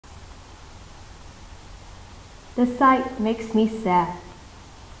The sight makes me sad.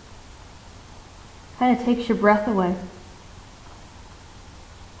 Kind of takes your breath away.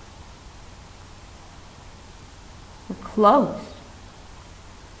 We're closed.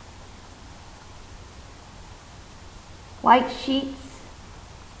 White sheets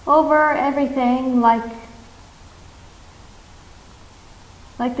over everything like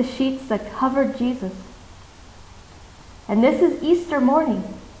the sheets that covered Jesus. And this is Easter morning.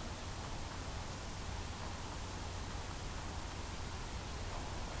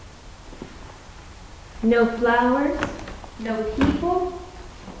 No flowers, no people.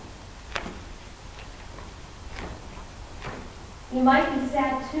 You might be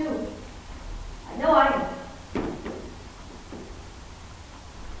sad too. I know I am.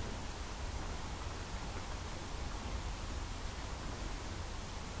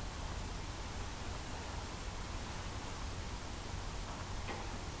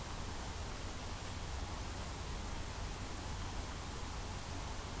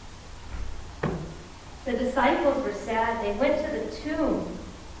 The disciples were sad. They went to the tomb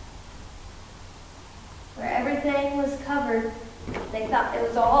where everything was covered. They thought it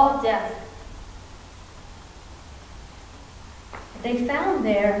was all death. They found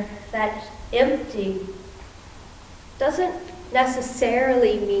there that empty doesn't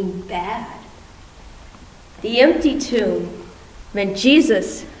necessarily mean bad. The empty tomb meant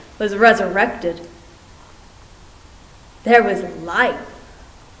Jesus was resurrected. There was life.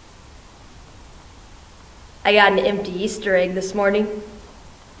 I got an empty Easter egg this morning.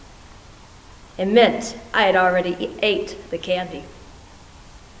 It meant I had already ate the candy.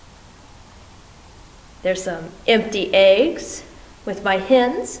 There's some empty eggs with my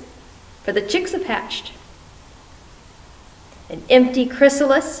hens, for the chicks have hatched. An empty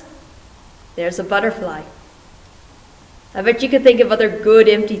chrysalis, there's a butterfly. I bet you could think of other good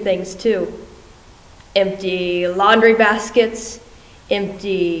empty things too. Empty laundry baskets,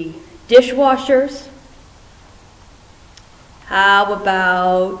 empty dishwashers. How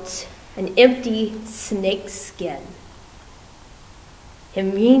about an empty snake skin? It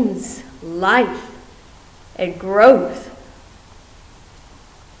means life and growth.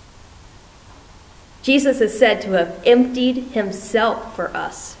 Jesus is said to have emptied himself for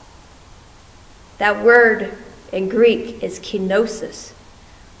us. That word in Greek is kenosis,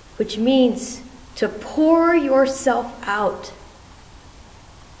 which means to pour yourself out.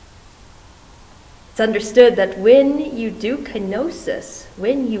 It's understood that when you do kenosis,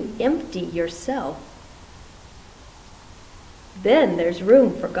 when you empty yourself, then there's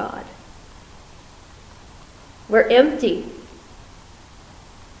room for God. We're empty,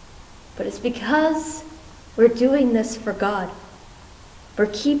 but it's because we're doing this for God. We're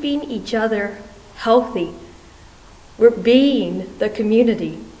keeping each other healthy. We're being the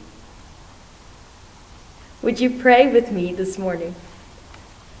community. Would you pray with me this morning?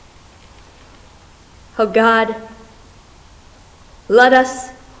 Oh God, let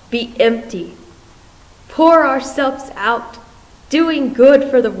us be empty. Pour ourselves out, doing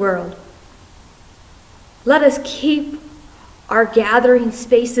good for the world. Let us keep our gathering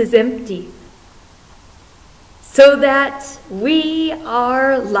spaces empty so that we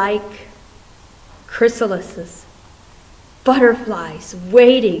are like chrysalises, butterflies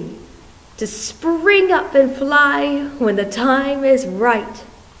waiting to spring up and fly when the time is right.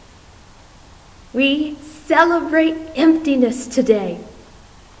 We celebrate emptiness today,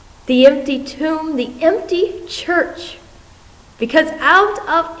 the empty tomb, the empty church, because out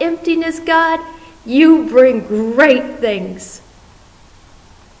of emptiness, God, you bring great things.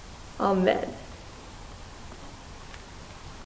 Amen.